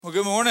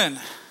Well, good morning.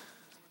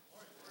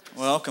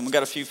 Welcome. We've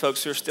got a few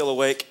folks who are still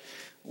awake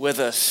with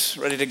us,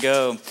 ready to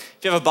go. If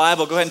you have a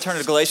Bible, go ahead and turn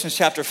to Galatians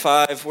chapter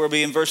 5. We'll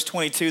be in verse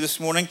 22 this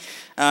morning.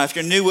 If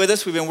you're new with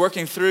us, we've been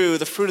working through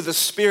the fruit of the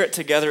Spirit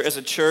together as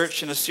a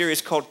church in a series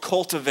called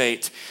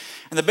Cultivate.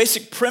 And the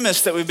basic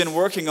premise that we've been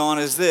working on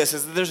is this,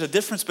 is that there's a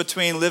difference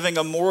between living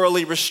a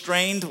morally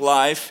restrained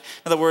life,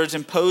 in other words,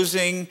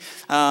 imposing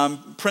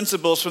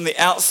principles from the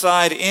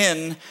outside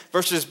in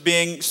versus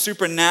being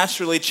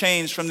supernaturally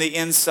changed from the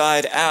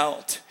inside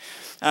out.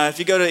 If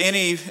you go to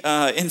any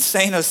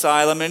insane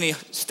asylum, any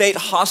state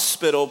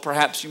hospital,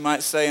 perhaps you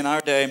might say in our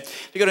day,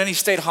 if you go to any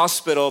state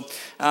hospital,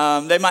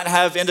 they might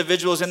have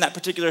individuals in that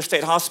particular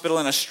state hospital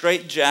in a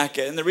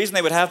straitjacket. And the reason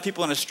they would have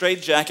people in a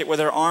straitjacket where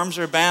their arms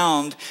are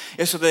bound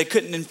is so they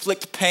couldn't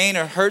inflict pain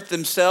or hurt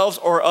themselves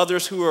or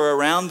others who are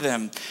around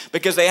them.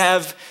 Because they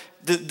have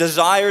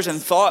desires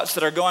and thoughts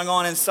that are going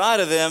on inside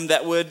of them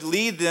that would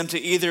lead them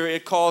to either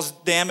cause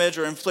damage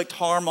or inflict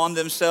harm on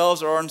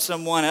themselves or on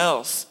someone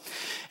else.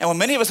 And when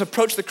many of us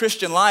approach the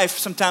Christian life,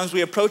 sometimes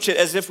we approach it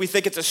as if we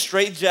think it's a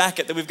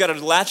straitjacket that we've got to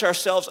latch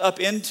ourselves up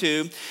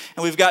into,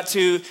 and we've got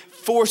to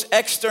force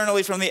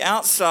externally from the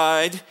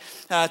outside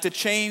to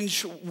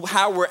change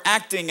how we're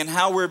acting and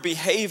how we're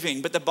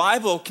behaving. But the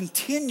Bible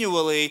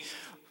continually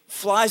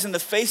flies in the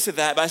face of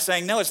that by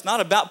saying, no, it's not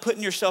about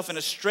putting yourself in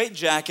a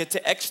straitjacket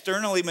to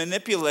externally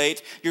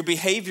manipulate your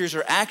behaviors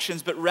or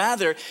actions, but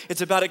rather it's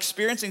about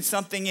experiencing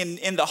something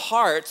in the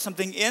heart,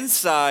 something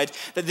inside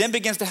that then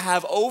begins to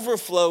have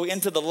overflow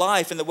into the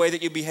life in the way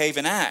that you behave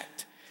and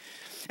act.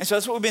 And so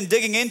that's what we've been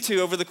digging into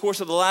over the course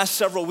of the last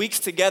several weeks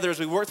together as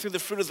we work through the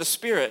fruit of the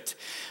Spirit.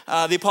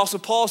 The Apostle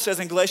Paul says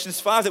in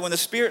Galatians 5 that when the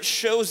Spirit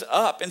shows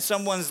up in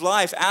someone's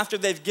life after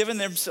they've given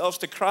themselves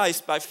to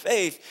Christ by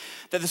faith,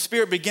 that the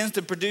Spirit begins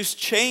to produce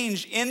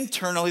change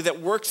internally that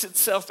works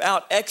itself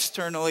out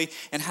externally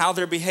in how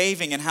they're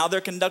behaving and how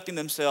they're conducting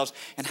themselves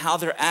and how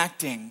they're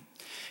acting.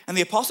 And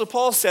the Apostle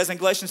Paul says in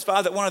Galatians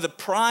 5 that one of the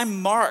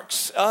prime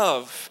marks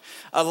of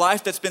a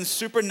life that's been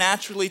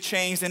supernaturally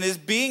changed and is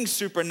being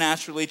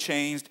supernaturally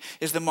changed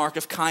is the mark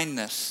of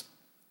kindness.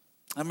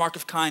 A mark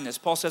of kindness.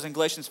 Paul says in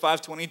Galatians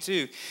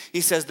 5:22,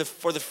 he says,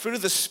 for the fruit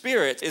of the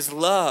Spirit is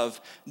love,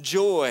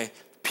 joy,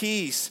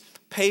 peace,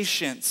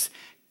 patience,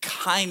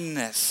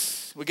 kindness.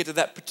 We get to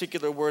that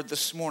particular word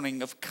this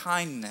morning of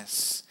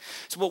kindness.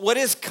 So what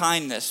is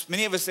kindness?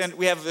 Many of us,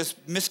 we have this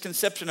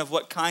misconception of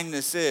what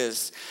kindness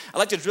is. I'd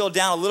like to drill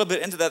down a little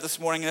bit into that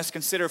this morning and let's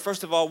consider,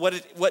 first of all,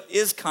 what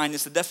is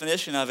kindness, the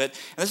definition of it.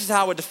 And this is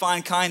how I would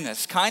define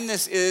kindness.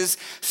 Kindness is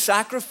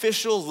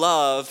sacrificial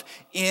love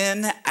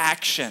in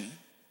action.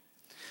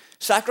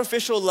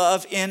 Sacrificial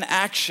love in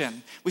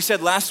action. We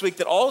said last week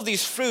that all of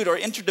these fruit are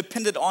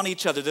interdependent on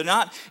each other.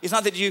 It's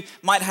not that you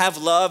might have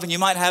love and you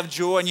might have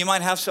joy and you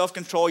might have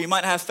self-control, you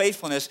might have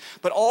faithfulness,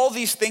 but all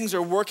these things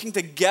are working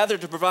together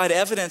to provide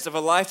evidence of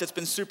a life that's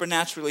been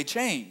supernaturally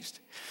changed.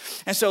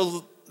 And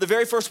so the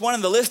very first one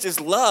on the list is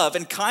love,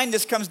 and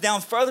kindness comes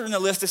down further in the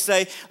list to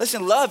say,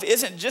 listen, love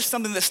isn't just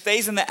something that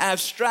stays in the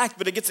abstract,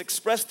 but it gets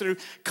expressed through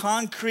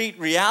concrete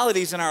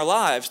realities in our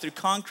lives, through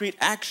concrete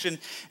action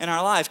in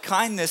our life.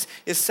 Kindness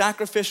is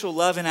sacrificial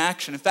love in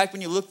action. In fact,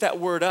 when you look that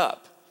word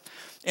up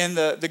in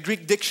the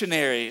Greek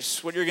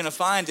dictionaries, what you're going to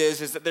find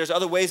is that there's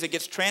other ways it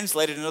gets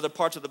translated in other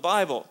parts of the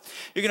Bible.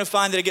 You're going to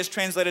find that it gets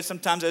translated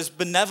sometimes as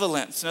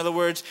benevolence, in other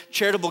words,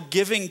 charitable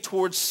giving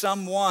towards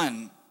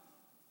someone.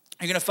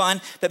 You're going to find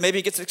that maybe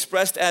it gets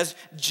expressed as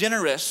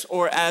generous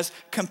or as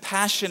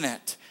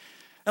compassionate.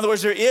 In other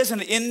words, there is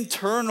an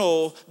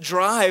internal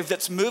drive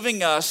that's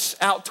moving us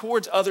out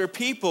towards other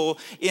people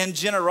in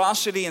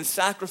generosity and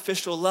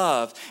sacrificial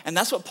love. And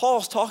that's what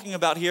Paul's talking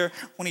about here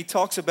when he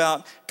talks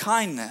about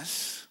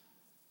kindness.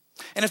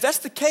 And if that's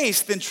the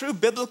case, then true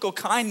biblical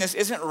kindness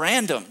isn't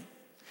random,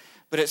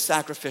 but it's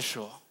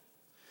sacrificial.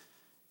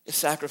 It's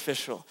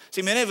sacrificial.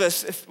 See, many of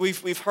us,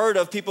 we've heard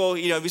of people,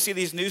 we see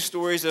these news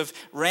stories of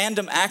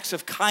random acts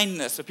of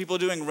kindness, of people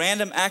doing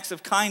random acts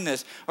of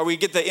kindness, or we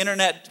get the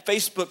internet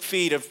Facebook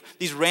feed of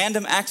these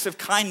random acts of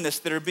kindness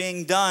that are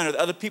being done or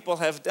that other people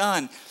have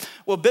done.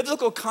 Well,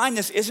 biblical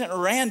kindness isn't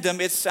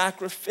random, it's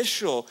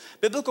sacrificial.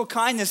 Biblical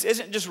kindness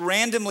isn't just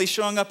randomly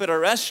showing up at a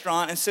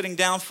restaurant and sitting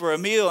down for a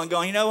meal and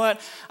going, you know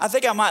what, I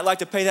think I might like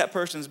to pay that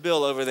person's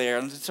bill over there.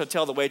 And so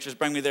tell the waitress,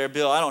 bring me their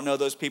bill. I don't know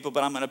those people,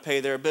 but I'm going to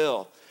pay their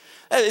bill.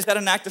 Is that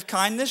an act of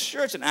kindness?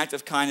 Sure, it's an act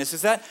of kindness.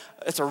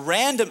 It's a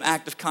random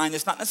act of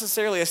kindness, not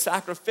necessarily a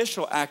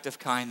sacrificial act of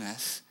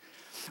kindness.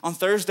 On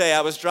Thursday,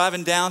 I was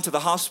driving down to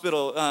the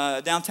hospital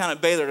downtown at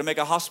Baylor to make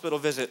a hospital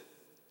visit.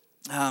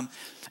 And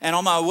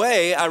on my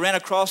way, I ran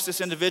across this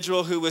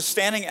individual who was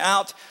standing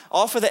out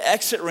off of the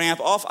exit ramp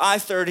off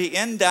I-30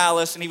 in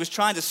Dallas, and he was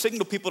trying to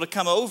signal people to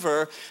come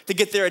over to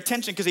get their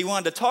attention because he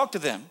wanted to talk to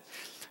them.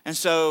 And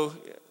so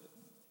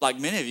like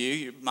many of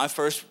you, my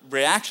first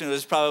reaction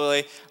was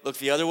probably look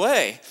the other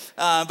way.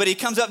 But he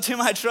comes up to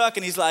my truck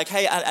and he's like,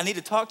 hey, I need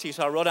to talk to you.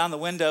 So I roll down the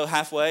window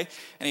halfway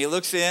and he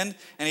looks in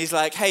and he's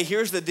like, hey,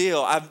 here's the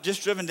deal. I've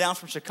just driven down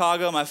from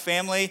Chicago. My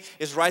family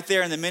is right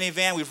there in the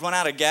minivan. We've run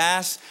out of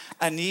gas.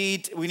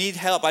 We need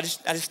help. I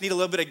just need a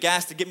little bit of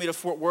gas to get me to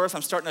Fort Worth.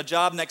 I'm starting a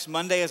job next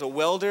Monday as a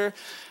welder.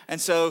 And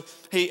so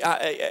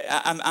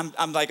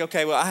I'm like,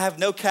 okay, well, I have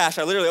no cash.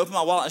 I literally open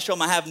my wallet and show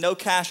him I have no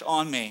cash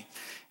on me.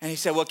 And he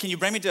said, well, can you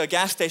bring me to a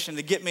gas station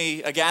to get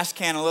me a gas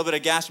can, a little bit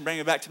of gas, and bring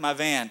me back to my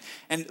van?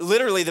 And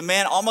literally, the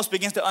man almost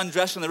begins to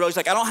undress on the road. He's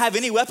like, I don't have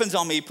any weapons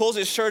on me. He pulls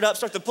his shirt up,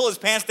 starts to pull his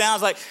pants down. I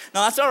was like,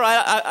 no, that's all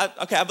right.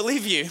 Okay, I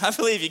believe you. I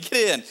believe you. Get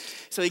in.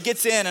 So he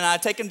gets in, and I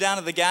take him down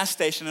to the gas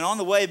station. And on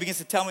the way, he begins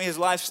to tell me his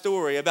life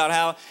story about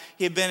how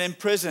he had been in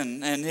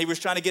prison, and he was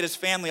trying to get his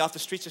family off the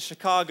streets of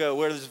Chicago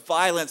where there's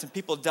violence and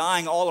people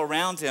dying all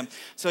around him.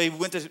 So he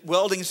went to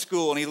welding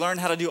school, and he learned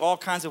how to do all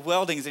kinds of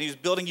weldings, and he was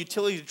building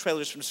utility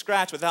trailers from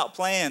scratch without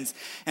plans,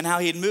 and how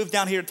he had moved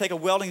down here to take a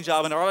welding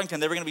job in Arlington.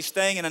 They were going to be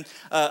staying in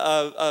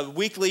a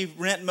weekly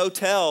rent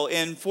motel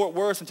in Fort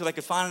Worth until they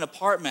could find an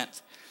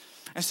apartment.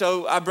 And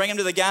so I bring him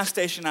to the gas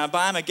station, I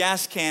buy him a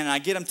gas can, and I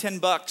get him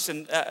 $10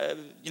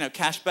 and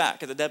cash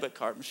back at the debit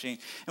card machine.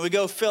 And we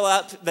go fill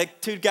out the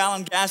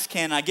 2-gallon gas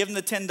can, I give him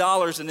the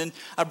 $10, and then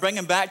I bring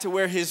him back to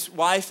where his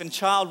wife and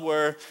child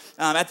were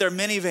at their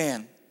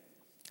minivan.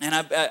 And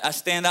I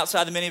stand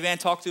outside the minivan,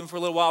 talk to him for a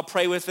little while,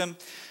 pray with him.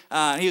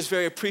 He was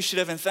very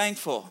appreciative and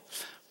thankful.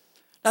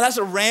 Now, that's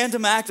a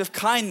random act of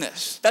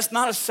kindness. That's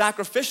not a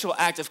sacrificial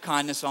act of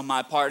kindness on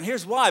my part. And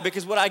here's why,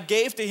 because what I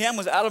gave to him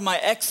was out of my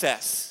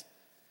excess.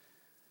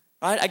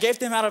 Right? I gave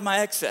to him out of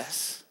my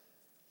excess.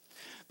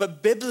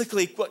 But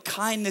biblically, what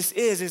kindness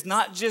is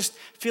not just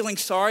feeling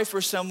sorry for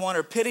someone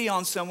or pity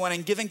on someone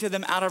and giving to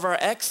them out of our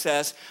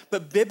excess.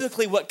 But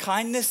biblically, what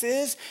kindness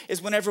is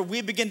whenever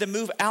we begin to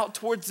move out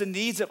towards the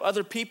needs of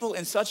other people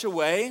in such a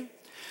way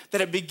that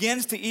it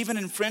begins to even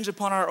infringe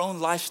upon our own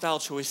lifestyle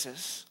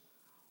choices.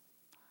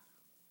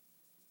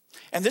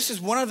 And this is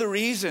one of the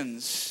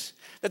reasons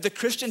that the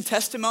Christian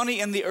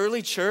testimony in the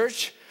early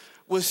church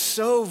was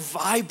so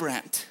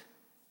vibrant.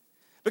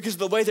 Because of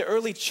the way the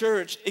early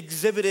church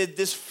exhibited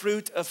this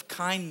fruit of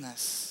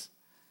kindness.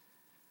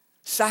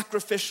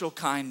 Sacrificial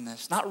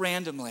kindness, not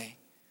randomly,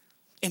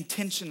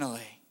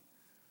 intentionally.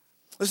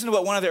 Listen to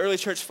what one of the early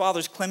church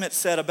fathers, Clement,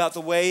 said about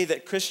the way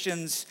that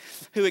Christians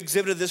who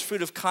exhibited this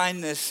fruit of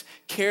kindness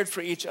cared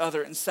for each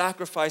other and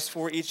sacrificed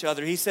for each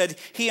other. He said,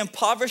 he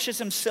impoverishes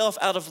himself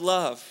out of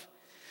love,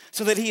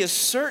 so that he is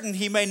certain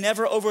he may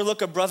never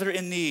overlook a brother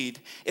in need,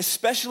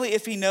 especially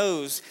if he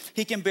knows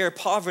he can bear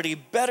poverty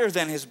better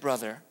than his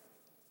brother.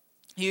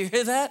 You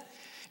hear that?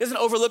 He doesn't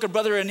overlook a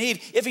brother in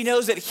need if he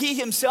knows that he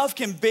himself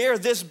can bear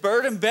this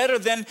burden better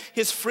than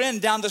his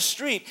friend down the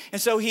street. And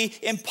so he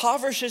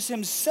impoverishes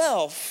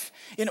himself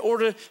in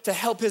order to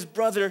help his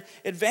brother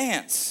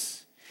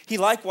advance. He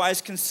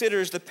likewise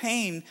considers the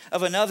pain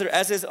of another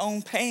as his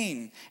own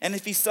pain. And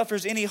if he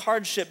suffers any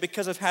hardship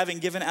because of having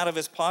given out of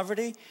his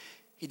poverty,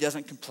 he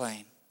doesn't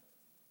complain.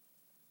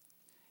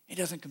 He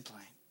doesn't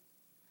complain.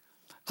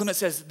 Clement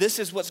says this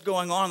is what's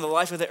going on in the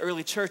life of the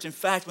early church. In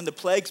fact, when the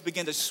plagues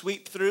began to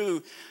sweep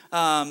through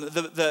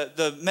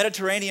the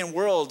Mediterranean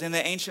world in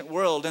the ancient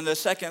world in the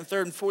 2nd,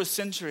 3rd, and 4th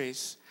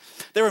centuries,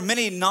 there were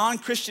many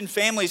non-Christian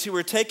families who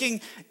were taking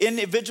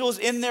individuals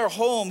in their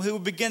home who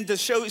would begin to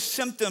show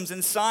symptoms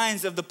and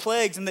signs of the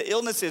plagues and the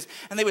illnesses,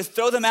 and they would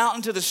throw them out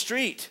into the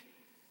street.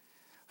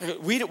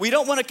 We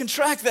don't want to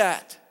contract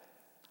that.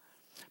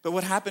 But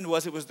what happened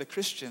was it was the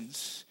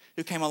Christians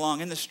who came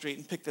along in the street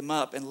and picked them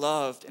up and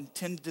loved and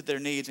tended to their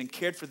needs and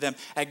cared for them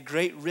at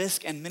great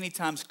risk and many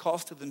times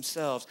cost to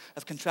themselves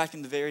of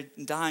contracting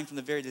and dying from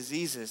the very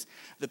diseases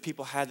the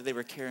people had that they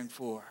were caring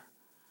for.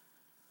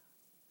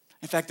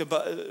 In fact,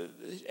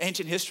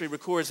 ancient history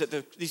records that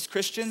these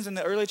Christians in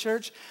the early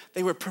church,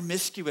 they were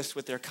promiscuous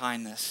with their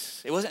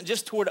kindness. It wasn't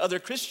just toward other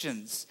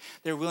Christians.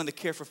 They were willing to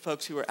care for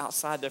folks who were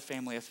outside their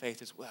family of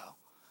faith as well.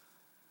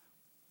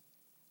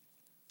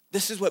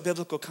 This is what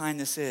biblical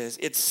kindness is.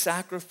 It's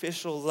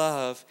sacrificial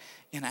love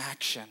in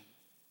action.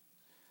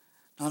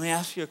 Now let me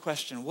ask you a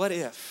question. What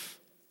if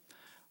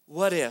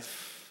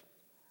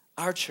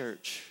our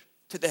church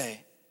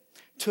today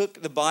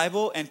took the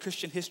Bible and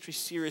Christian history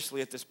seriously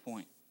at this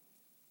point?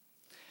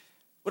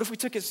 What if we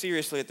took it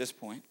seriously at this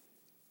point?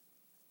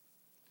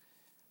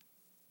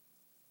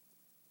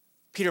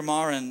 Peter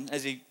Maurin,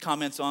 as he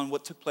comments on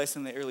what took place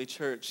in the early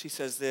church, he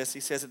says this.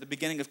 He says, at the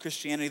beginning of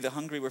Christianity, the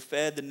hungry were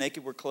fed, the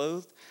naked were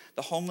clothed,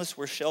 the homeless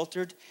were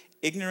sheltered,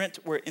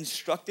 ignorant were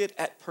instructed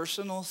at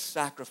personal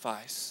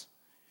sacrifice.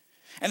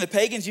 And the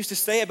pagans used to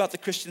say about the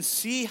Christians,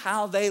 see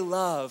how they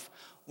love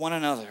one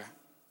another.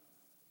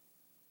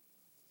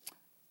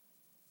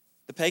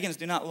 The pagans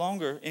do not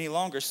any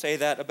longer say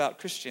that about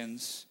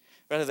Christians.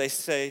 Rather,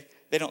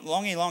 they don't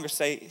any longer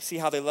say, see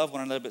how they love one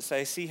another, but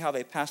say, see how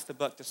they pass the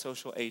buck to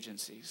social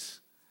agencies.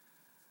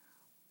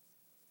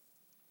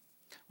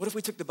 What if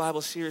we took the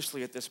Bible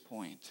seriously at this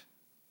point?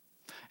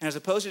 And as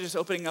opposed to just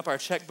opening up our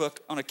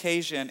checkbook on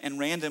occasion and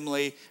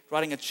randomly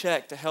writing a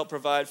check to help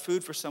provide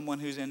food for someone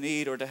who's in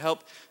need or to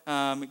help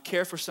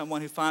care for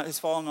someone who has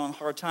fallen on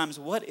hard times,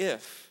 what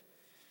if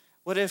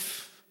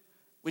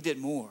we did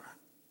more?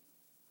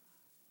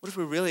 What if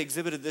we really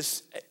exhibited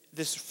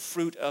this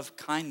fruit of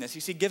kindness?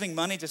 You see, giving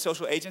money to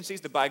social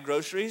agencies to buy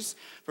groceries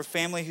for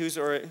family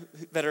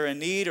that are in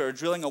need, or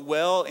drilling a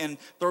well in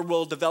third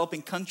world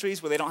developing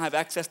countries where they don't have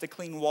access to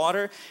clean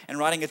water, and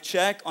writing a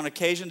check on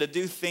occasion to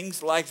do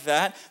things like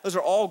that. Those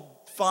are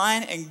all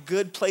fine and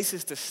good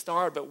places to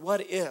start, but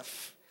what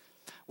if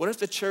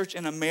the church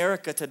in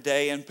America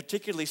today, and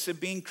particularly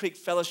Sabine Creek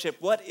Fellowship,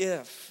 what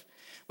if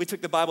we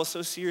took the Bible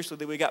so seriously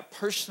that we got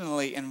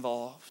personally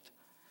involved?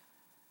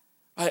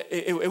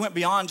 It went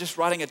beyond just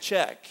writing a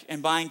check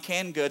and buying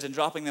canned goods and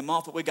dropping them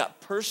off, but we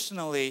got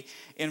personally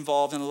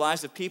involved in the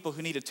lives of people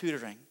who needed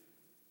tutoring,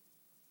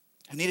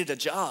 who needed a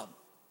job,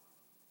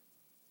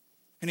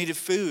 who needed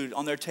food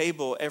on their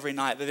table every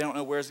night that they don't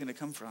know where it's going to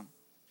come from.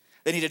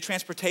 They needed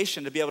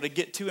transportation to be able to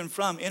get to and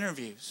from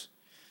interviews.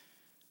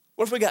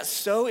 What if we got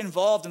so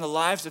involved in the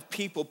lives of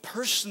people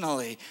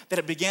personally that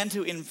it began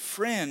to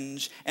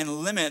infringe and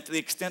limit the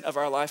extent of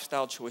our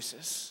lifestyle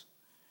choices?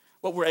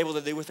 What we're able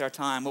to do with our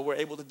time, what we're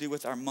able to do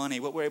with our money,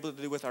 what we're able to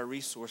do with our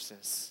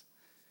resources.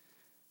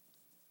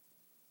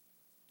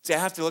 See, I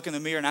have to look in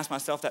the mirror and ask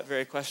myself that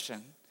very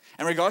question.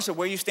 And regardless of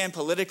where you stand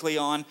politically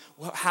on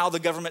how the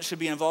government should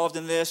be involved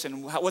in this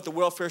and what the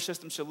welfare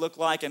system should look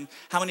like and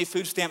how many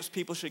food stamps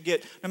people should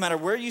get, no matter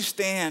where you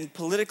stand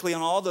politically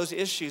on all those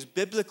issues,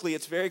 biblically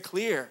it's very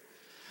clear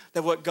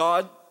that what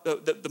God,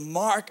 the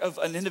mark of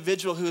an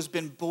individual who has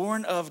been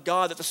born of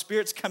God, that the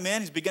Spirit's come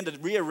in, He's begun to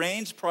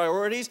rearrange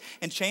priorities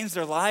and change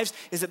their lives,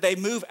 is that they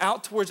move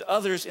out towards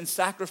others in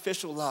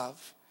sacrificial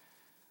love.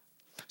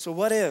 So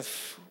what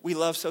if we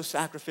love so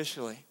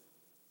sacrificially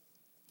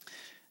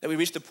that we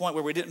reached a point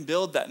where we didn't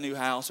build that new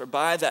house or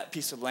buy that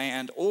piece of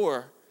land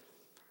or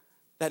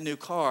that new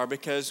car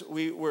because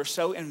we were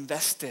so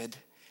invested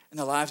in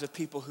the lives of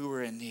people who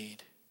were in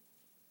need?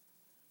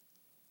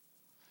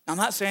 Now, I'm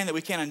not saying that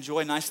we can't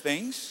enjoy nice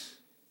things,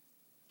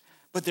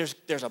 but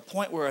there's a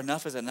point where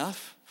enough is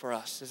enough for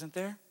us, isn't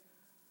there?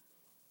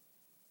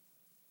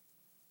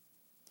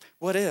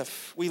 What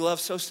if we love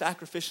so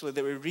sacrificially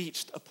that we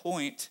reached a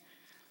point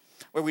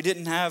where we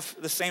didn't have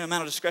the same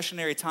amount of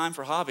discretionary time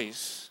for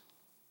hobbies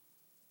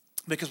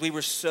because we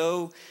were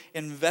so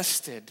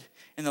invested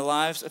in the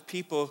lives of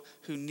people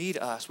who need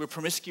us? We're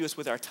promiscuous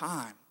with our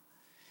time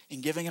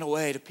and giving it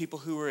away to people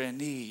who are in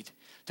need,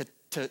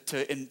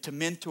 to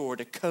mentor,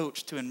 to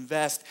coach, to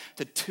invest,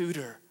 to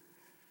tutor.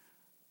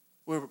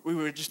 We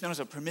were just known as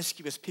a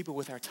promiscuous people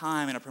with our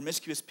time and a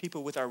promiscuous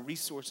people with our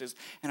resources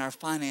and our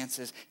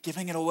finances,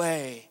 giving it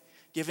away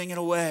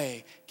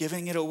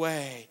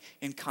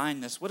in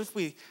kindness. Let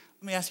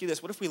me ask you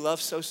this, what if we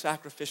love so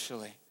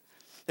sacrificially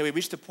that we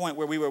reached a point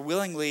where we were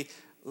willingly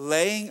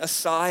laying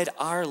aside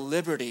our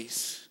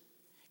liberties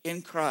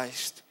in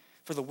Christ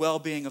for the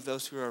well-being of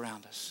those who are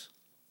around us?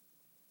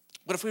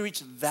 What if we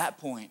reached that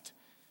point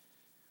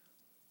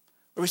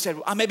where we said,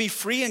 I may be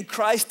free in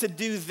Christ to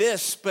do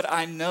this, but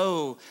I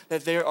know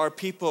that there are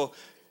people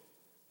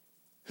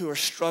who are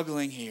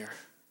struggling here.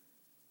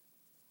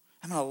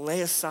 I'm going to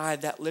lay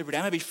aside that liberty.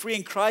 I may be free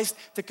in Christ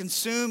to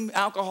consume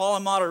alcohol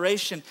in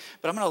moderation,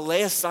 but I'm going to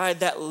lay aside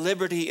that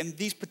liberty in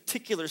these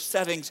particular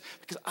settings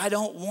because I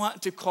don't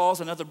want to cause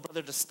another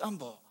brother to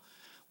stumble.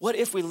 What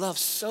if we love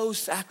so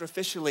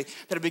sacrificially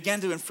that it began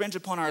to infringe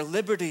upon our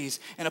liberties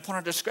and upon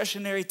our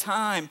discretionary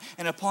time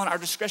and upon our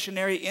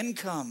discretionary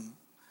income?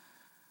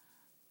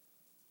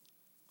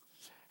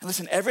 And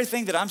listen,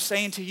 everything that I'm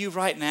saying to you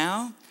right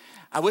now,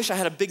 I wish I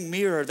had a big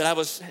mirror that I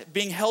was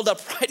being held up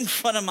right in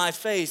front of my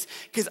face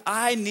because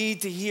I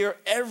need to hear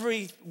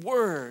every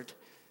word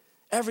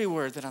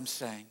that I'm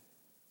saying.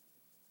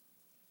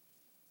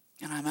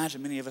 And I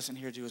imagine many of us in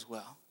here do as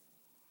well.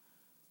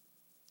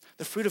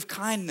 The fruit of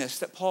kindness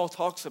that Paul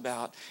talks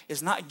about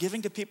is not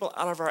giving to people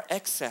out of our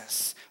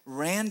excess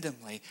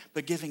randomly,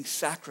 but giving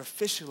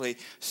sacrificially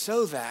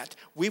so that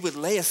we would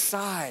lay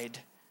aside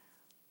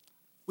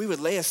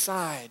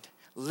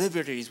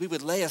liberties, we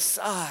would lay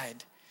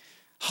aside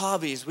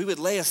hobbies, we would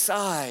lay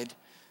aside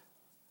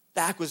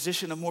the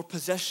acquisition of more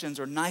possessions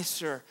or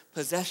nicer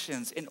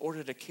possessions in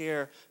order to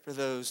care for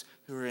those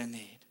who are in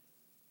need.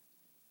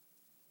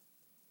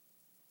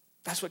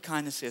 That's what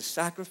kindness is,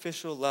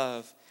 sacrificial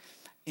love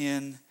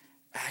in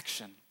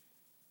action.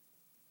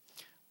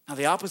 Now,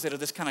 the opposite of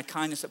this kind of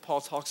kindness that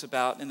Paul talks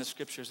about in the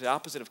scriptures, the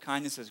opposite of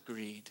kindness is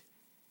greed.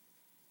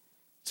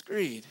 It's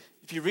greed.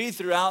 If you read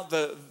throughout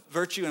the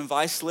virtue and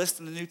vice list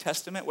in the New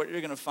Testament, what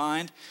you're going to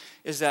find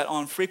is that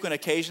on frequent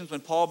occasions when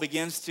Paul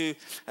begins to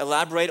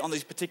elaborate on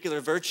these particular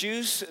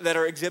virtues that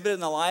are exhibited in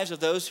the lives of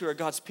those who are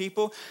God's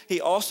people,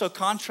 he also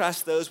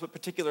contrasts those with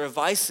particular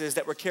vices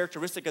that were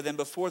characteristic of them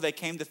before they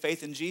came to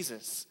faith in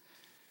Jesus.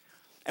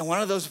 And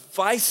one of those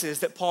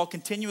vices that Paul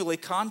continually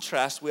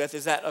contrasts with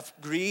is that of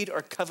greed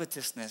or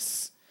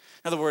covetousness.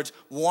 In other words,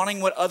 wanting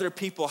what other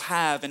people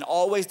have and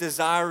always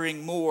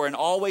desiring more and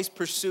always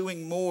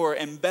pursuing more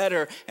and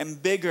better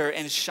and bigger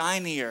and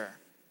shinier.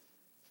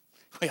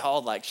 We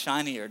all like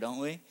shinier, don't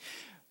we?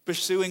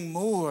 Pursuing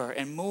more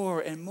and more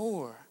and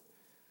more.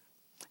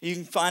 You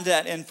can find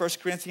that in 1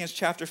 Corinthians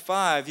chapter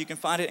 5. You can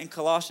find it in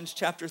Colossians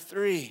chapter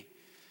 3.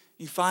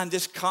 You find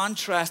this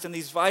contrast in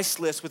these vice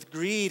lists with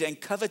greed and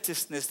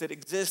covetousness that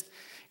exist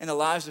in the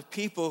lives of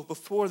people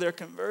before their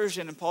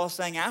conversion. And Paul's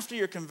saying after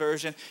your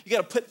conversion, you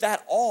got to put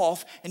that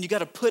off and you got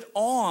to put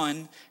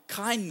on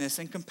kindness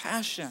and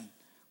compassion.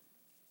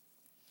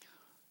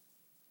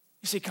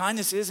 You see,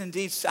 kindness is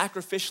indeed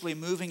sacrificially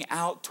moving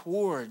out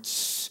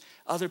towards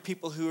other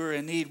people who are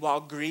in need,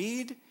 while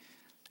greed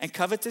and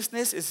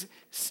covetousness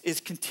is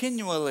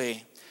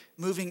continually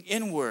moving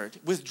inward,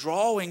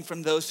 withdrawing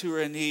from those who are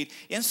in need,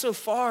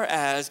 insofar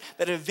as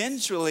that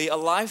eventually a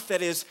life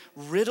that is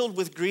riddled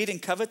with greed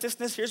and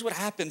covetousness, here's what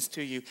happens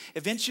to you.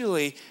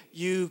 Eventually,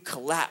 you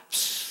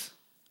collapse.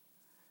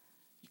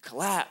 You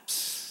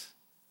collapse.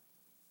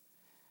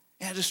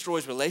 And it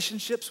destroys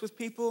relationships with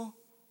people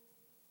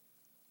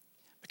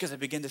because they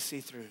begin to see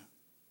through.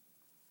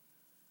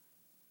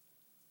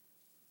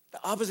 The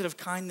opposite of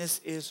kindness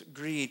is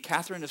greed.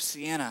 Catherine of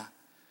Siena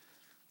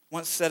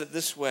once said it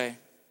this way.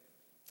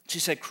 She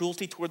said,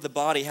 cruelty toward the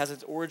body has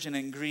its origin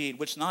in greed,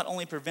 which not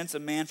only prevents a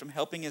man from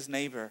helping his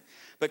neighbor,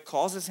 but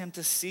causes him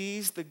to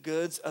seize the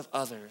goods of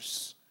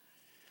others.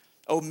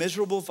 O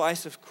miserable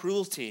vice of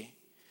cruelty,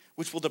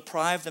 which will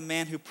deprive the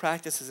man who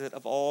practices it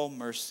of all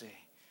mercy.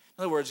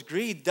 In other words,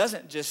 greed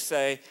doesn't just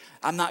say,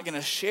 I'm not going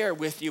to share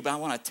with you, but I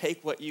want to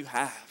take what you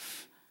have.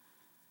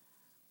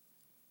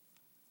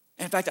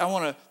 In fact, I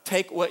want to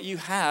take what you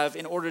have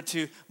in order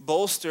to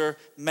bolster,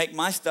 make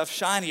my stuff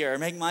shinier,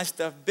 make my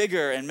stuff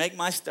bigger, and make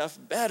my stuff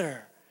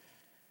better.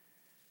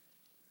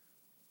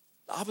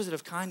 The opposite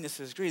of kindness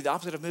is greed. The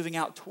opposite of moving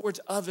out towards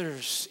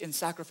others in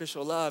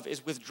sacrificial love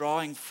is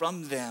withdrawing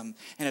from them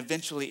and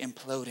eventually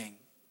imploding.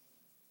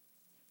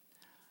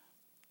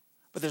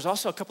 But there's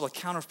also a couple of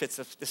counterfeits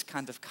of this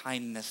kind of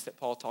kindness that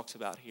Paul talks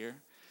about here.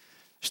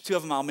 There's two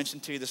of them I'll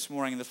mention to you this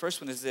morning. And the first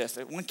one is this.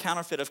 One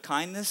counterfeit of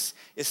kindness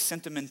is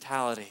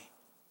sentimentality.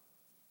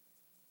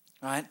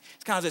 Right?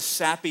 It's kind of this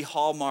sappy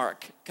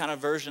Hallmark kind of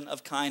version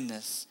of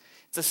kindness.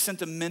 It's a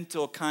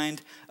sentimental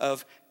kind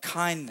of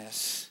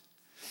kindness.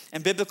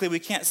 And biblically, we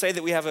can't say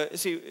that we have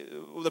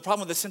the problem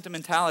with the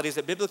sentimentality is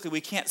that biblically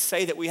we can't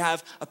say that we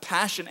have a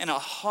passion and a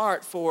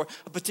heart for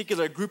a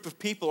particular group of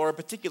people or a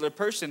particular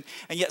person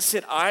and yet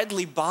sit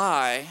idly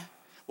by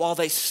while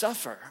they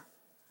suffer.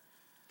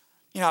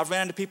 You know, I've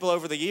ran into people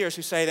over the years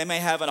who say they may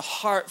have a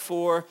heart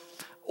for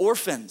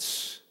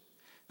orphans.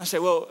 I say,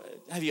 well,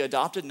 have you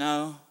adopted?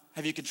 No.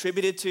 Have you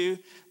contributed to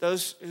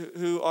those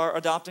who are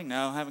adopting?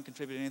 No, I haven't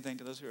contributed anything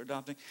to those who are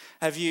adopting.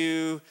 Have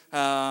you,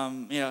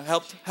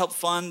 helped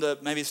fund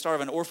maybe the start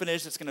of an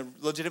orphanage that's going to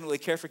legitimately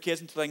care for kids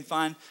until they can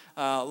find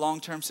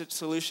long-term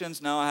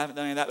solutions? No, I haven't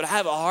done any of that. But I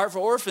have a heart for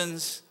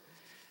orphans.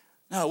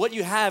 No, what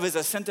you have is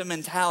a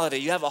sentimentality.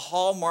 You have a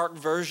Hallmark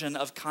version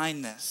of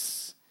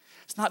kindness.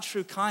 It's not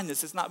true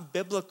kindness. It's not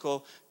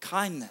biblical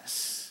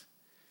kindness.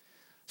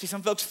 See,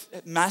 some folks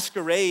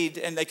masquerade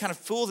and they kind of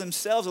fool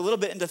themselves a little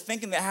bit into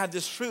thinking they have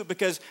this fruit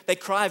because they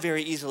cry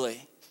very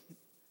easily,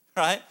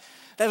 right?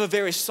 They have a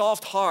very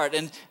soft heart,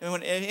 and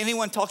when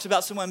anyone talks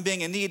about someone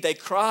being in need, they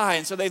cry,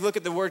 and so they look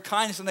at the word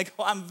kindness and they go,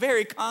 I'm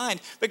very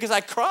kind because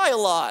I cry a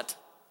lot.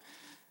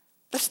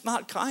 That's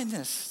not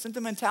kindness.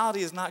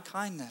 Sentimentality is not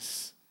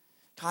kindness.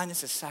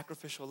 Kindness is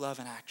sacrificial love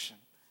in action.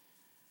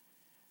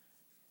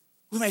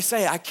 We may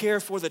say, I care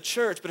for the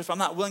church, but if I'm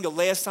not willing to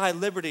lay aside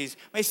liberties.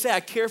 We may say,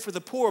 I care for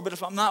the poor, but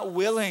if I'm not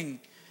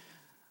willing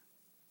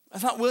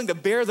to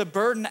bear the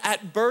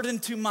burden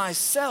to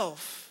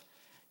myself,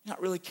 you're not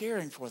really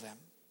caring for them.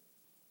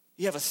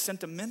 I have a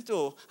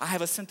sentimental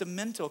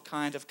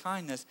kind of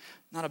kindness,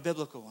 not a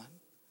biblical one.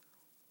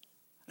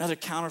 Another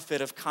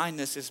counterfeit of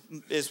kindness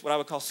is what I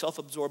would call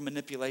self-absorbed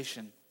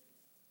manipulation.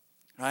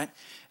 Right?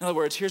 In other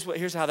words,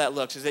 here's how that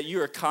looks, is that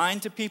you are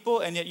kind to people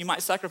and yet you might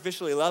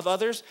sacrificially love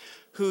others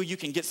who you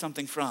can get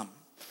something from.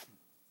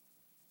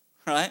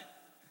 Right?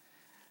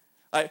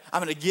 I'm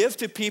going to give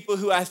to people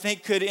who I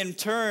think could in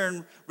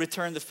turn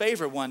return the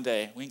favor one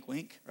day. Wink,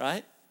 wink,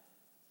 right?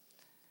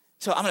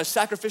 So I'm going to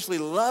sacrificially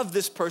love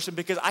this person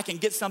because I can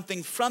get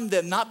something from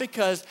them, not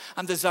because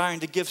I'm desiring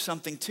to give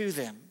something to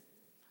them.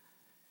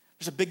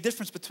 There's a big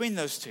difference between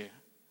those two.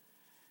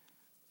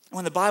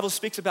 When the Bible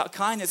speaks about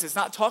kindness, it's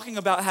not talking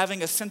about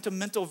having a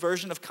sentimental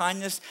version of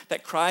kindness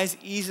that cries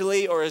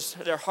easily or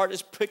their heart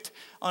is pricked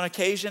on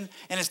occasion.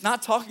 And it's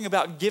not talking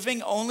about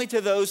giving only to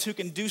those who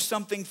can do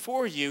something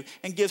for you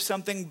and give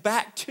something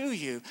back to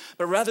you.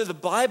 But rather the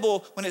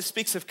Bible, when it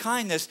speaks of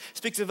kindness,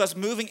 speaks of us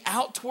moving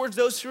out towards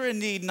those who are in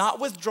need,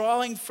 not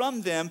withdrawing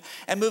from them,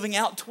 and moving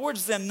out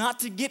towards them, not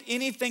to get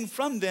anything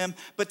from them,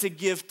 but to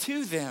give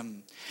to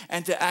them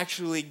and to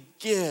actually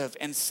give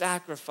and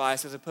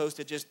sacrifice as opposed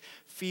to just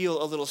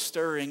feel a little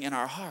stirring in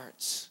our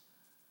hearts.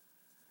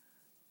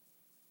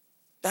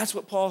 That's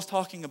what Paul's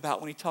talking about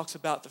when he talks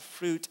about the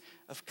fruit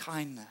of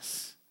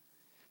kindness.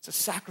 It's a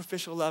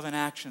sacrificial love in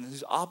action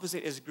whose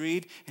opposite is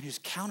greed and whose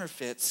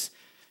counterfeits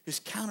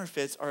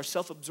are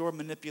self-absorbed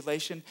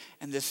manipulation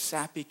and this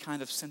sappy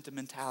kind of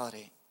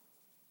sentimentality.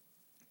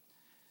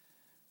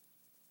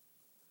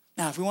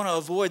 Now, if we want to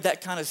avoid that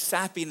kind of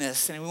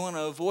sappiness and we want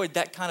to avoid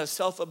that kind of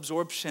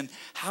self-absorption,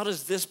 how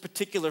does this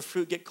particular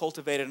fruit get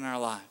cultivated in our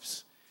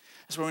lives?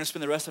 That's where we're going to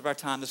spend the rest of our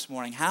time this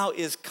morning. How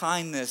is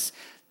kindness,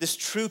 this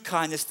true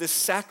kindness, this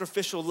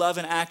sacrificial love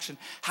in action,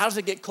 how does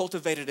it get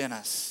cultivated in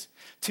us?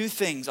 Two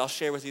things I'll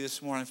share with you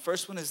this morning.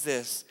 First one is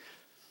this.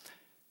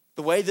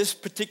 The way this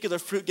particular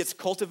fruit gets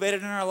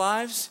cultivated in our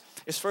lives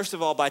is first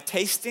of all by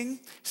tasting,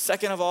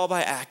 second of all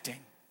by acting.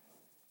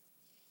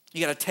 You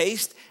got to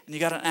taste and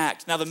you got to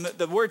act. Now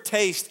the word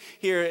taste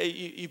here,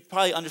 you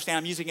probably understand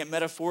I'm using it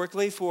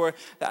metaphorically for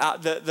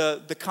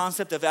the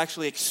concept of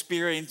actually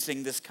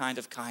experiencing this kind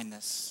of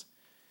kindness.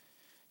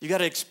 You got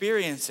to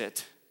experience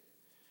it,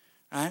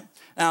 right?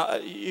 Now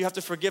you have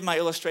to forgive my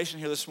illustration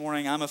here this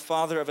morning. I'm a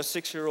father of a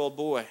 6-year-old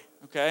boy,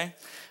 okay?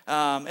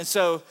 And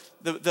so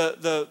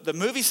the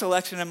movie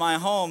selection in my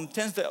home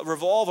tends to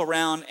revolve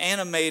around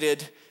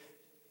animated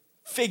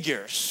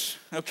figures,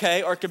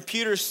 okay, or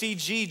computer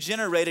CG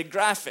generated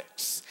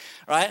graphics,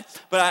 right?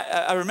 But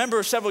I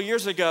remember several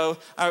years ago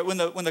when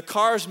the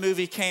Cars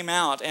movie came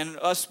out, and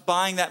us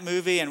buying that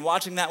movie and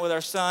watching that with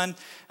our son,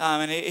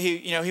 and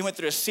he went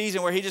through a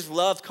season where he just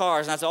loved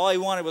cars, and that's all he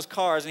wanted was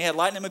cars, and he had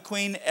Lightning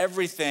McQueen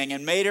everything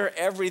and Mater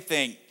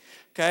everything.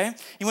 Okay?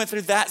 He went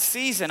through that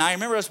season. I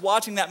remember us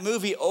watching that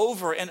movie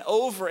over and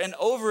over and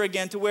over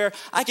again to where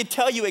I could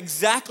tell you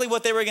exactly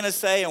what they were going to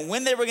say and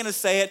when they were going to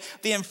say it,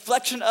 the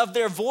inflection of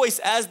their voice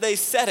as they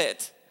said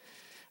it.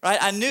 Right?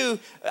 I knew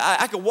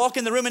I could walk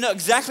in the room and know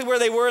exactly where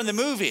they were in the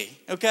movie,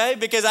 okay?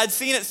 Because I'd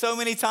seen it so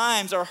many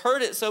times or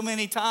heard it so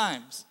many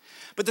times.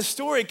 But the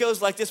story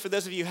goes like this for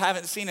those of you who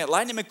haven't seen it.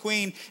 Lightning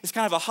McQueen is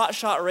kind of a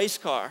hotshot race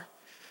car.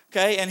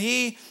 Okay, and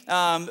he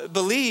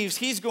believes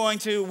he's going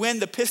to win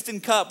the Piston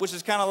Cup, which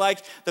is kind of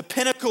like the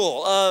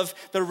pinnacle of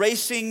the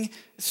racing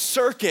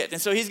circuit.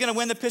 And so he's going to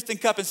win the Piston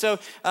Cup. And so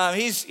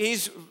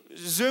he's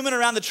zooming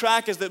around the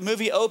track as the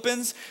movie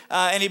opens,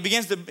 and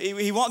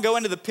he won't go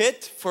into the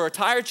pit for a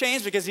tire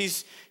change because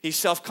he's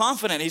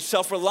self-confident, he's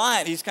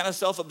self-reliant, he's kind of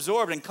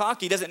self-absorbed and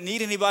cocky, he doesn't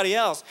need anybody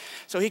else.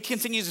 So he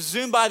continues to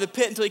zoom by the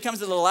pit until he comes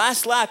to the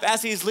last lap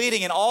as he's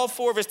leading, and all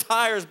 4 of his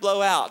tires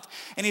blow out.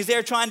 And he's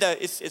there trying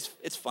to,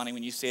 it's funny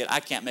when you see it.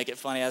 I can't make it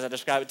funny as I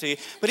describe it to you.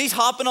 But he's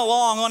hopping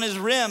along on his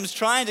rims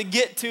trying to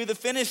get to the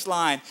finish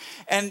line.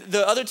 And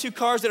the other 2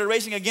 cars that are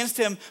racing against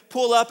him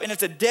pull up, and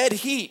it's a dead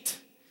heat.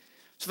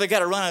 So they got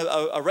to run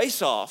a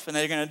race off, and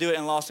they're going to do it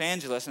in Los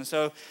Angeles. And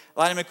so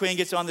Lightning McQueen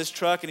gets on this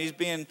truck, and he's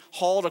being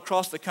hauled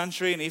across the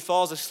country, and he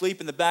falls asleep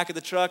in the back of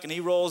the truck, and he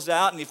rolls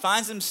out, and he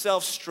finds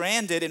himself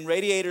stranded in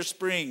Radiator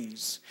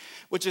Springs,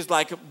 which is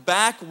like a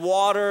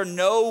backwater,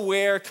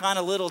 nowhere kind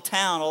of little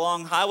town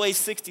along Highway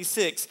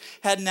 66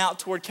 heading out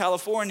toward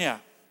California.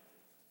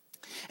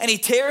 And he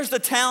tears the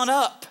town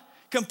up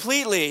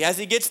completely as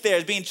he gets there,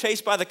 is being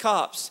chased by the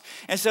cops.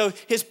 And so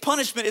his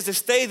punishment is to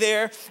stay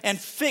there and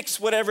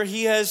fix whatever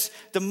he has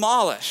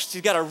demolished.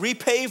 He's got to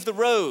repave the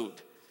road,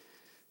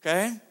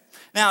 okay?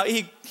 Now,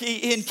 he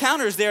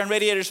encounters there in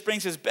Radiator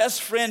Springs his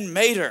best friend,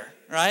 Mater,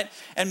 right?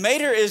 And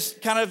Mater is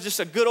kind of just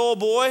a good old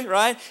boy,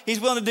 right? He's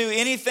willing to do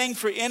anything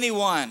for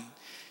anyone.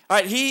 All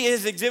right, he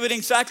is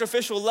exhibiting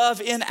sacrificial love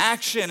in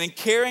action and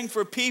caring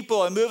for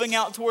people and moving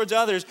out towards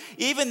others,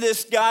 even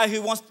this guy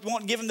who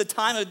won't give him the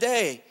time of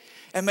day.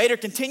 And Mater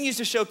continues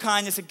to show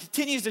kindness and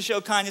continues to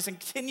show kindness and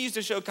continues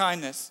to show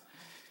kindness.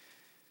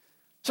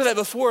 So that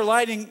before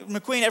Lightning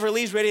McQueen ever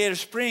leaves Radiator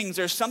Springs,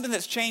 there's something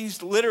that's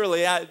changed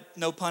literally,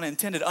 no pun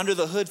intended, under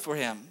the hood for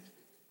him,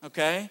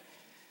 okay?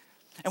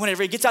 And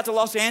whenever he gets out to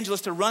Los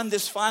Angeles to run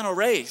this final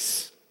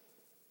race,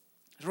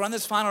 one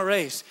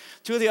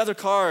of the other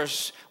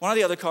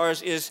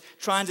cars is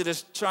trying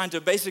to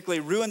basically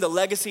ruin the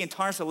legacy and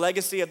tarnish the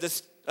legacy of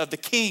the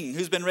king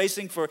who's been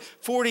racing for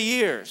 40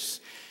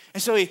 years.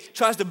 And so he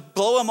tries to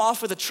blow him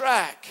off of the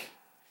track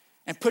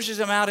and pushes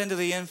him out into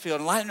the infield.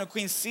 And Lightning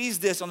McQueen sees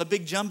this on the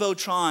big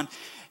Jumbotron.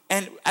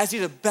 And as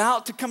he's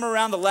about to come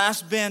around the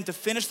last bend to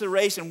finish the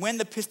race and win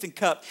the Piston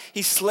Cup,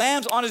 he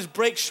slams on his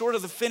brakes short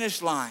of the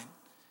finish line.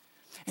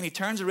 And he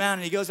turns around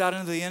and he goes out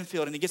into the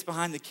infield and he gets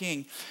behind the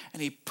king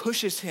and he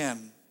pushes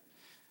him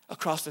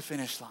across the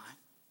finish line.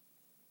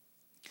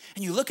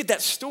 And you look at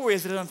that story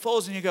as it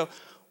unfolds and you go,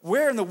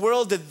 where in the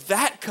world did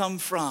that come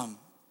from?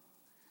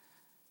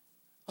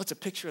 Well, it's a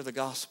picture of the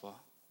gospel.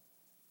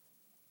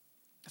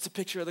 It's a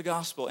picture of the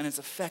gospel and its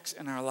effects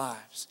in our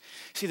lives.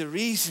 See, the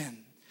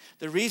reason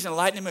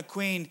Lightning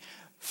McQueen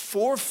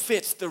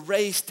forfeits the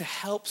race to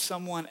help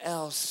someone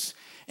else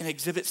and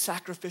exhibit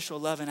sacrificial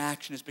love in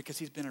action is because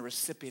he's been a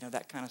recipient of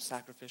that kind of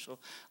sacrificial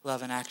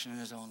love and action in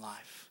his own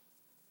life.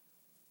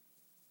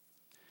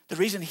 The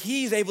reason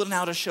he's able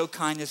now to show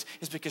kindness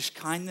is because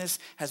kindness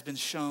has been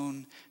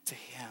shown to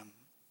him.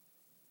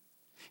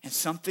 And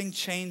something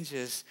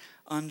changes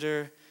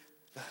under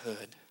the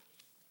hood.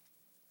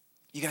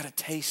 You got to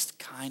taste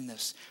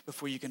kindness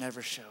before you can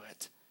ever show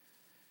it.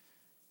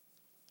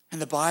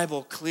 And the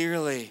Bible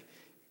clearly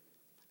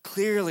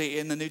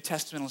in the New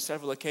Testament on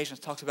several occasions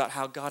talks about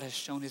how God has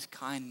shown his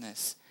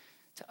kindness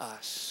to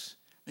us.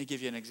 Let me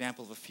give you an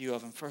example of a few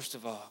of them. First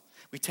of all,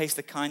 we taste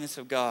the kindness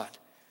of God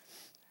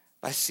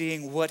by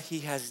seeing what he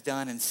has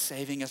done in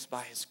saving us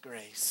by his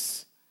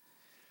grace.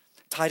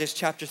 Titus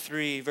chapter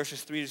 3,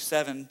 verses 3 to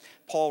 7,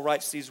 Paul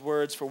writes these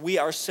words, "For we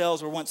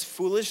ourselves were once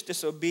foolish,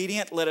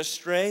 disobedient, led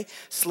astray,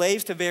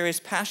 slaves to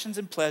various passions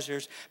and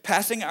pleasures,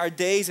 passing our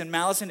days in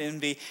malice and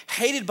envy,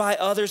 hated by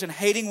others and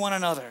hating one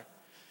another."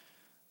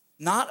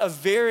 Not a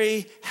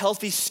very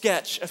healthy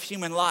sketch of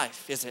human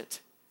life, is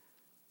it?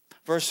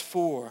 Verse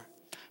 4,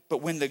 "But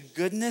when the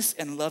goodness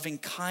and loving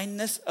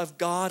kindness of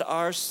God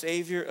our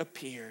Savior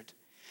appeared,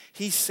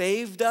 he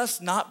saved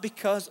us not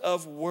because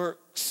of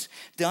works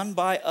done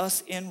by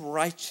us in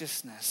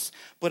righteousness,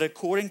 but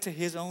according to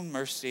his own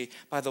mercy,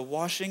 by the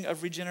washing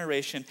of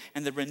regeneration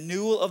and the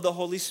renewal of the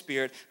Holy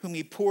Spirit, whom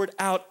he poured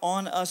out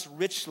on us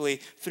richly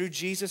through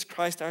Jesus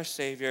Christ our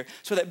Savior,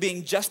 so that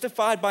being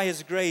justified by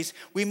his grace,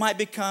 we might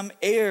become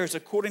heirs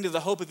according to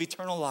the hope of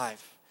eternal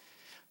life."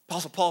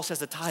 Apostle Paul says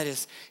to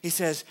Titus, he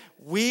says,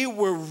 we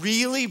were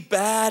really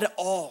bad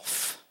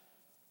off,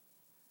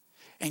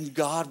 and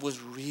God was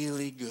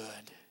really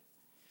good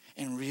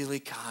and really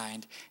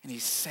kind, and he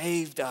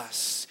saved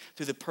us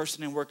through the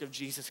person and work of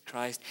Jesus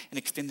Christ and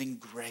extending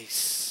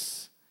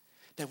grace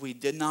that we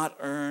did not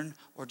earn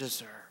or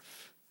deserve.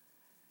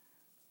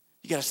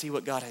 You got to see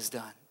what God has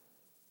done.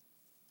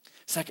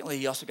 Secondly,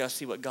 you also got to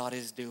see what God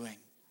is doing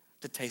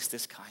to taste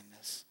this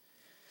kindness.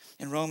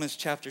 In Romans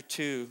chapter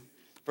 2,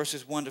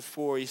 verses 1 to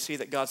 4, you see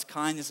that God's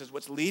kindness is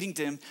what's leading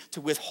him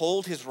to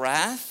withhold his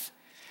wrath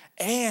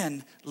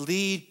and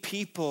lead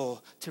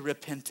people to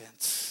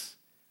repentance.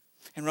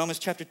 In Romans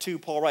chapter 2,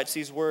 Paul writes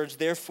these words,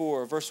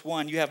 "Therefore," verse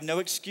 1, "you have no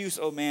excuse,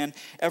 O man,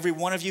 every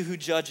one of you who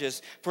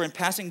judges. For in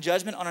passing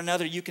judgment on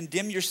another, you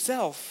condemn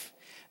yourself,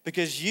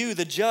 because you,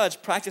 the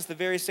judge, practice the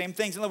very same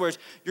things." In other words,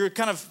 you're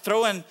kind of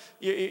throwing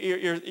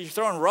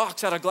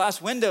rocks out of glass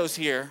windows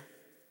here,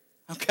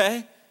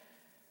 okay?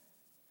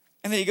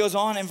 And then he goes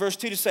on in verse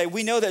 2 to say,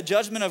 "We know that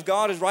judgment of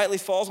God rightly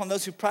falls on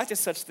those who practice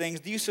such things.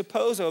 Do you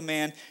suppose, O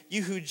man,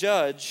 you who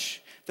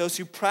judge those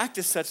who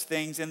practice such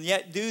things and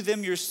yet do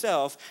them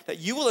yourself, that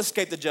you will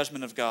escape the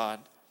judgment of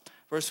God?"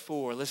 Verse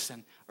 4,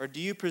 listen, "Or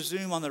do you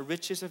presume on the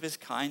riches of his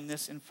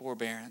kindness and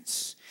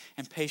forbearance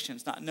and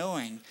patience, not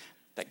knowing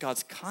that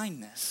God's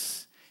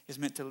kindness is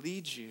meant to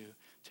lead you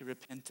to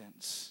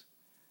repentance?"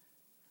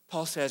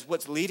 Paul says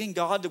what's leading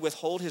God to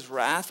withhold his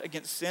wrath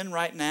against sin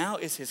right now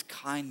is his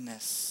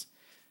kindness,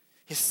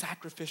 his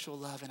sacrificial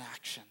love in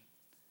action,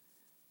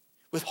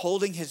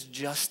 withholding his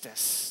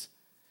justice,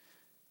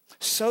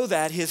 so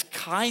that his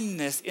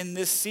kindness in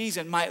this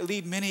season might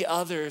lead many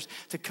others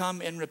to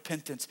come in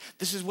repentance.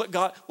 This is what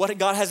God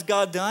has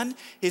done.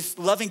 His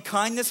loving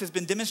kindness has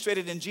been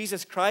demonstrated in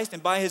Jesus Christ,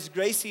 and by his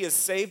grace he has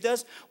saved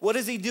us. What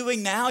is he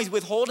doing now? He's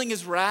withholding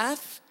his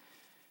wrath,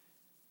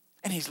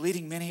 and he's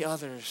leading many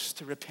others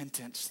to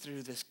repentance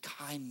through this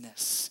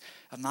kindness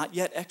of not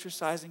yet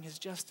exercising his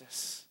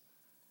justice.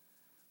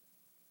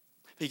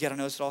 But you got to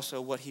notice also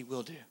what he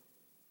will do.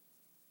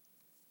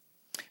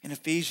 In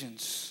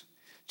Ephesians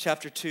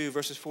chapter 2,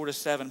 verses 4 to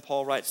 7,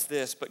 Paul writes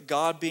this, "But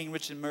God, being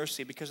rich in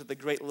mercy, because of the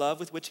great love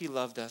with which he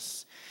loved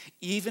us,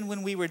 even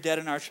when we were dead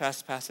in our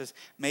trespasses,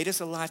 made us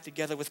alive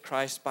together with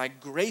Christ. By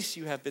grace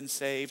you have been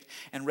saved,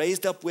 and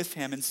raised up with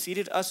him, and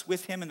seated us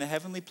with him in the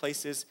heavenly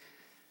places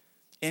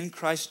in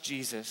Christ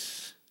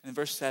Jesus." In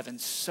verse 7,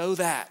 "So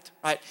that,"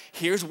 right,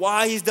 here's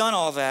why he's done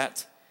all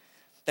that,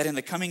 "that in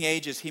the coming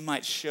ages he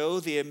might show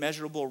the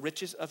immeasurable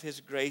riches of his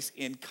grace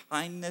in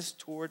kindness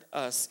toward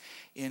us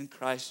in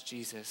Christ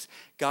Jesus."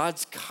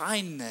 God's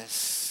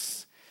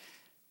kindness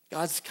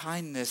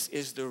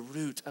is the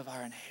root of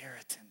our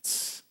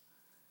inheritance.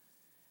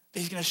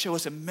 He's going to show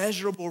us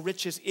immeasurable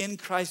riches in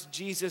Christ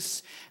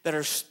Jesus that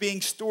are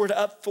being stored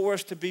up for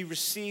us to be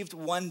received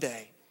one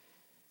day.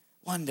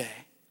 One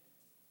day.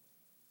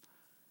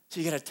 So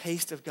you got a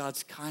taste of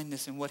God's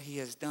kindness and what he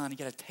has done. You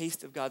got a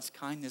taste of God's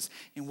kindness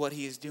in what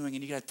he is doing.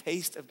 And you got a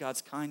taste of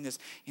God's kindness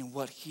in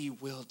what he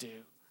will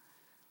do.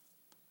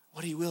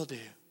 What he will do.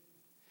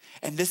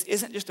 And this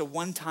isn't just a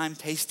one-time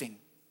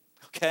tasting,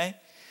 okay?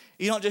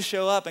 You don't just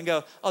show up and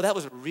go, "Oh, that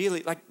was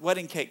really," like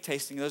wedding cake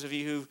tasting. Those of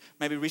you who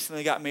maybe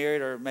recently got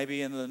married or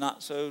maybe in the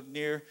not so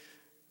near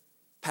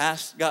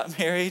past got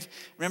married.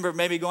 Remember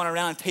maybe going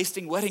around and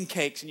tasting wedding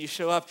cakes, and you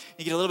show up,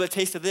 you get a little bit of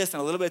taste of this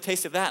and a little bit of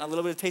taste of that and a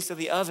little bit of taste of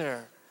the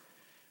other.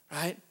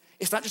 Right?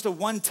 It's not just a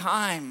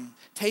one-time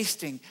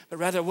tasting, but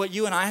rather what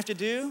you and I have to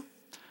do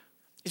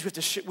is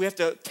we have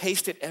to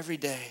taste it every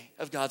day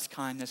of God's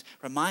kindness.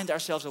 Remind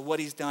ourselves of what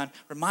he's done.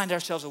 Remind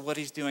ourselves of what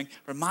he's doing.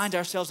 Remind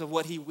ourselves of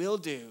what he will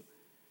do.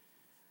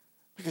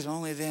 Because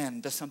only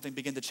then does something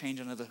begin to change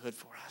under the hood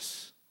for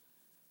us.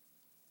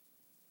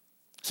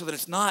 So that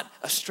it's not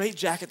a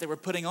straitjacket that we're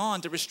putting on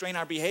to restrain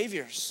our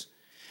behaviors,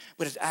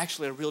 but it's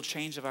actually a real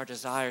change of our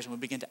desires, and we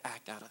begin to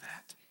act out of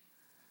that.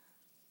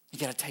 You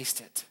got to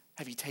taste it.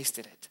 Have you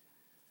tasted it?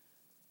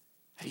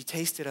 Have you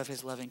tasted of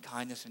his loving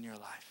kindness in your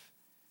life?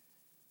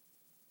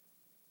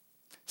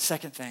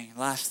 Second thing,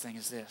 last thing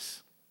is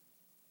this.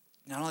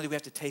 Not only do we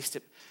have to taste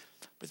it,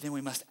 but then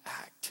we must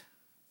act.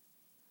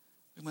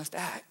 We must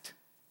act.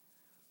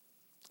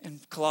 In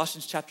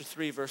Colossians chapter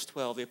 3, verse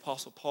 12, the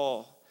Apostle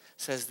Paul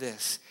says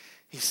this.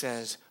 He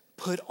says,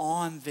 put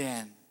on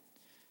then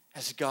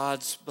as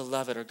God's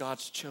beloved or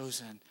God's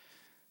chosen.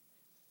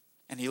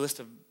 And he lists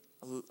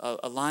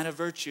a line of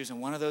virtues, and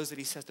one of those that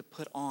he says to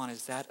put on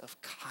is that of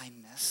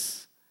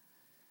kindness.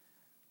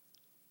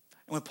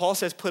 And when Paul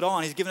says put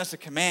on, he's giving us a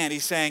command.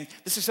 He's saying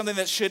this is something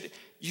that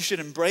you should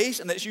embrace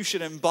and that you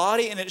should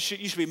embody, and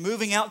you should be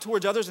moving out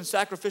towards others in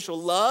sacrificial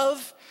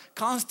love,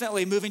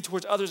 constantly moving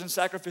towards others in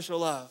sacrificial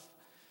love.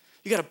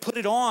 You got to put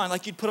it on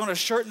like you'd put on a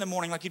shirt in the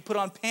morning, like you'd put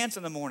on pants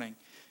in the morning.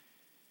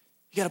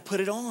 You got to put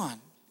it on.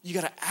 You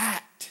got to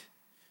act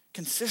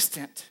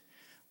consistent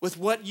with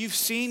what you've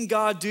seen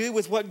God do,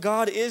 with what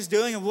God is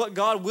doing and what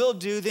God will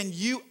do. Then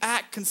you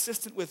act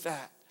consistent with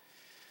that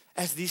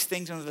as these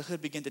things under the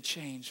hood begin to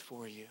change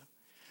for you.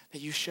 That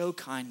you show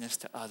kindness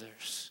to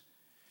others.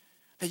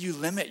 That you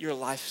limit your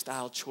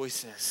lifestyle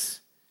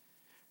choices.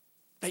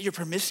 That you're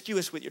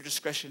promiscuous with your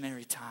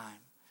discretionary time.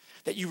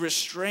 That you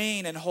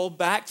restrain and hold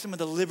back some of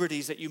the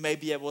liberties that you may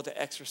be able to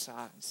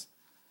exercise.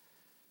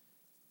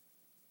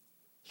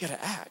 You got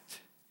to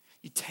act.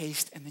 You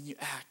taste and then you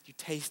act. You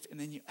taste and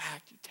then you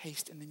act. You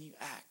taste and then you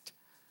act.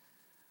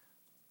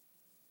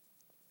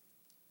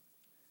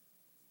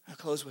 I'll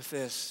close with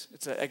this.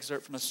 It's an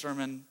excerpt from a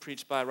sermon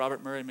preached by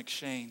Robert Murray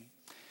McCheyne.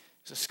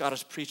 He's a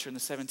Scottish preacher in the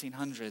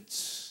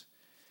 1700s.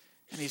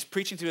 And he's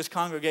preaching to his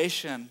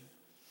congregation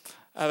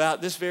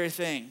about this very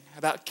thing,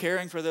 about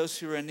caring for those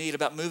who are in need,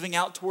 about moving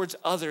out towards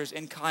others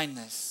in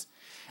kindness.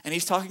 And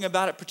he's talking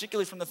about it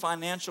particularly from the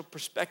financial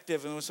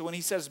perspective. And so when he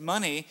says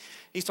money,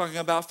 he's talking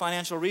about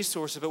financial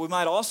resources. But we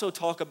might also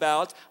talk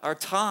about our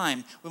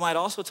time. We might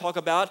also talk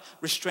about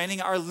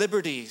restraining our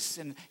liberties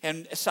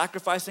and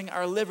sacrificing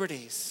our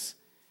liberties.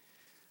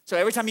 So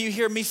every time you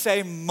hear me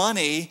say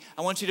money,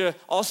 I want you to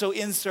also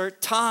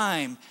insert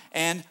time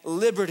and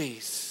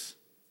liberties.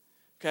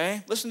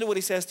 Okay? Listen to what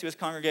he says to his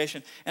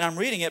congregation. And I'm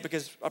reading it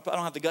because I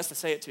don't have the guts to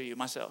say it to you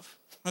myself.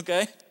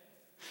 Okay?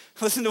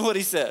 Listen to what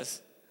he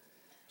says.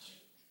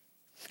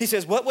 He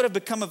says, what would have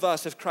become of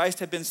us if Christ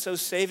had been so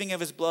saving of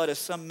his blood as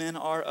some men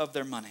are of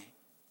their money?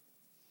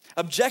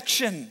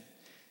 Objection,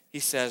 he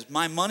says,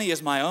 my money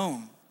is my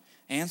own.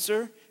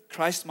 Answer,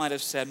 Christ might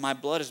have said, my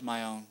blood is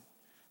my own.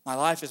 My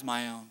life is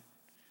my own.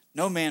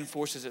 No man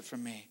forces it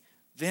from me.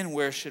 Then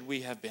where should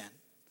we have been?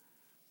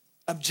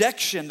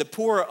 Objection, the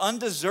poor are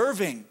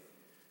undeserving.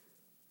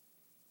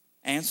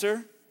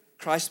 Answer,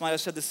 Christ might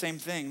have said the same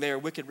thing. They are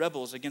wicked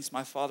rebels against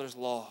my Father's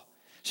law.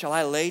 Shall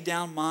I lay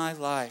down my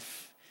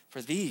life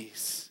for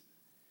these?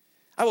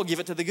 I will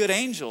give it to the good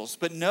angels.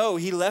 But no,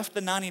 he left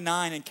the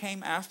 99 and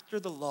came after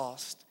the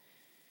lost.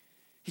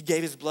 He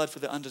gave his blood for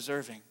the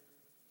undeserving.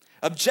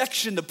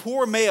 Objection, the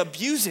poor may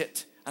abuse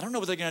it. I don't know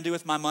what they're going to do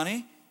with my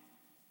money.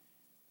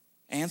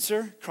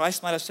 Answer,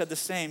 Christ might have said the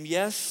same.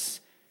 Yes,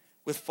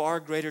 with far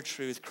greater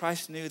truth.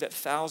 Christ knew that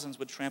thousands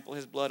would trample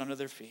his blood under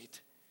their feet,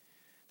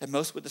 that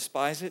most would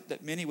despise it,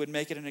 that many would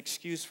make it an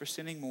excuse for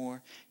sinning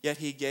more, yet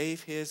he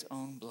gave his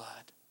own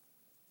blood.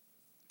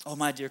 Oh,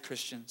 my dear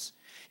Christians,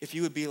 if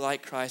you would be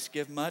like Christ,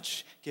 give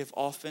much, give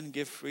often,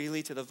 give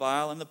freely to the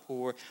vile and the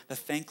poor, the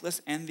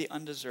thankless and the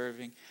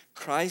undeserving.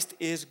 Christ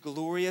is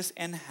glorious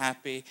and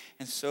happy,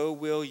 and so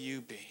will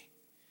you be.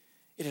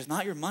 It is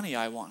not your money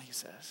I want, he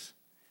says,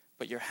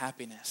 but your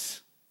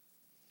happiness.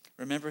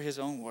 Remember his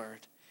own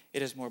word.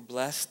 It is more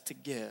blessed to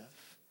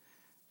give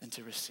than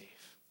to receive.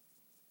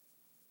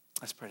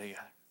 Let's pray together.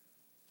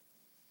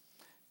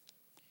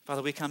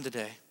 Father, we come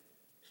today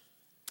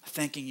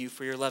thanking you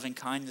for your loving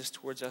kindness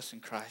towards us in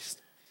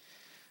Christ.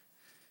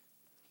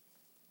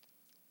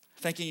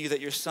 Thanking you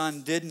that your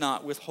Son did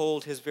not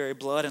withhold his very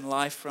blood and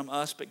life from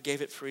us, but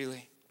gave it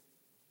freely.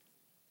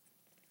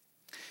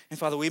 And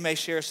Father, we may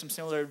share some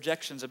similar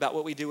objections about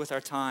what we do with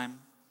our time,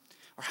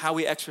 or how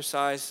we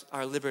exercise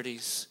our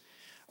liberties,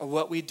 or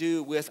what we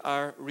do with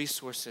our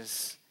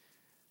resources.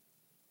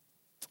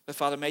 But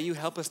Father, may you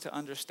help us to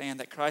understand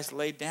that Christ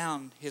laid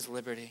down his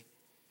liberty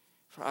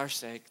for our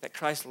sake, that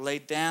Christ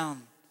laid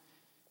down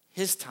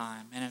his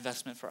time and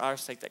investment for our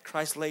sake, that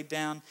Christ laid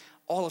down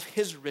all of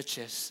his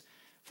riches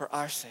for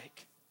our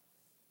sake.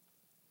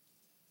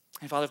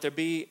 And Father, if there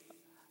be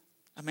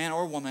a man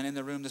or woman in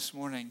the room this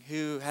morning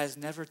who has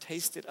never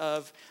tasted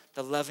of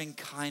the loving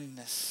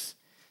kindness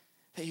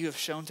that you have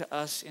shown to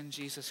us in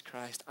Jesus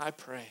Christ, I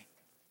pray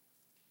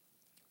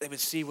they would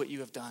see what you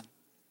have done.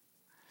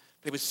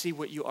 They would see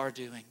what you are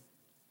doing.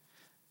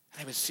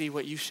 They would see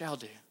what you shall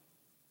do.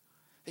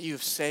 That you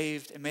have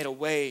saved and made a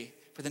way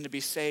for them to be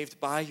saved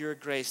by your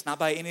grace, not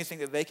by anything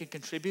that they can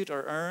contribute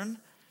or earn,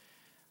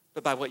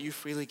 but by what you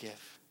freely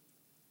give.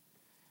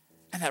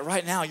 And that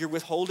right now you're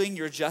withholding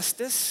your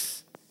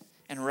justice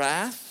and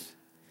wrath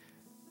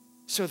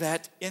so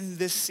that in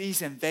this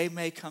season they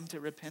may come to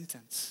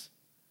repentance.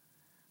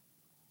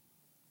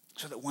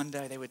 So that one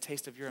day they would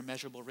taste of your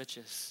immeasurable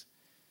riches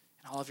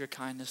and all of your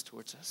kindness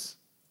towards us.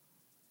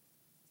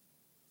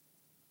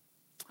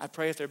 I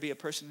pray if there be a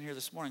person here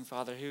this morning,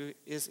 Father, who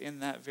is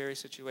in that very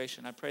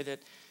situation, I pray that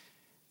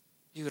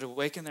you would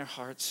awaken their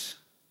hearts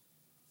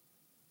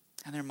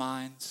and their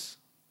minds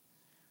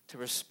to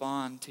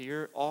respond to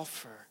your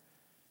offer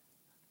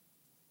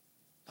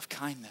of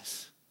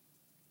kindness,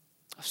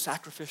 of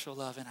sacrificial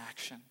love in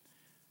action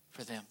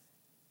for them.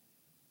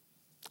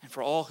 And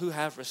for all who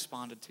have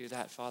responded to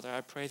that, Father,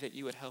 I pray that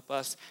you would help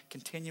us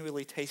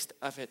continually taste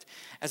of it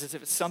as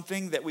if it's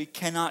something that we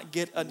cannot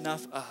get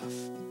enough of.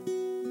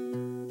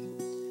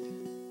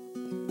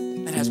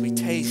 And as we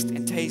taste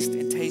and taste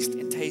and taste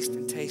and taste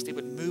and taste, it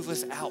would move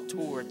us out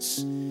towards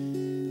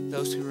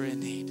those who are in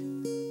need.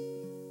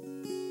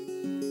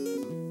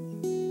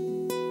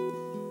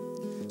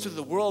 So that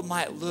the world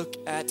might look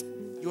at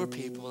your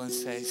people and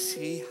say,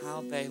 see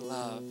how they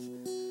love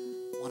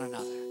one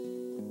another.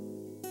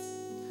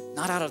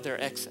 Not out of their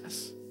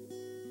excess,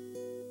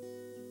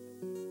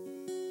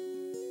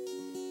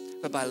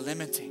 but by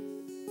limiting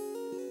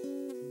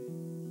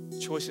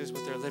choices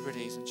with their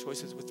liberties and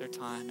choices with their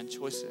time and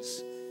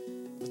choices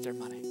with their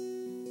money.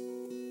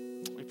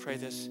 We pray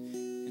this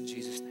in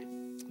Jesus' name.